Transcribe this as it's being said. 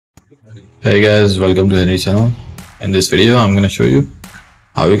Hey guys, welcome to the new channel. In this video, I'm going to show you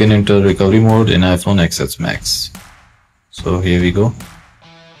how you can enter recovery mode in iPhone XS Max. So here we go.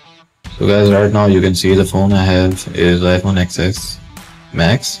 So guys, right now you can see the phone I have is iPhone XS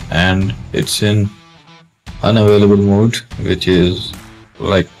Max and it's in unavailable mode, which is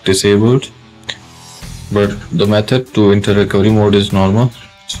like disabled. But the method to enter recovery mode is normal,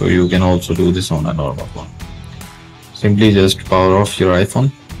 so you can also do this on a normal phone. Simply just power off your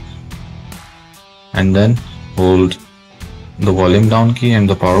iPhone and then hold the volume down key and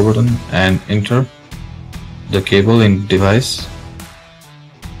the power button and enter the cable in device.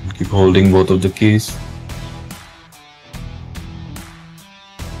 Keep holding both of the keys.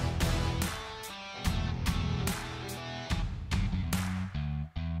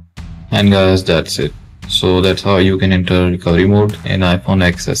 And guys, that's it. So that's how you can enter recovery mode in iPhone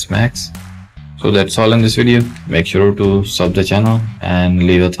XS Max. So that's all in this video. Make sure to sub the channel and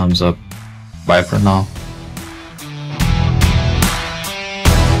leave a thumbs up. Bye for now.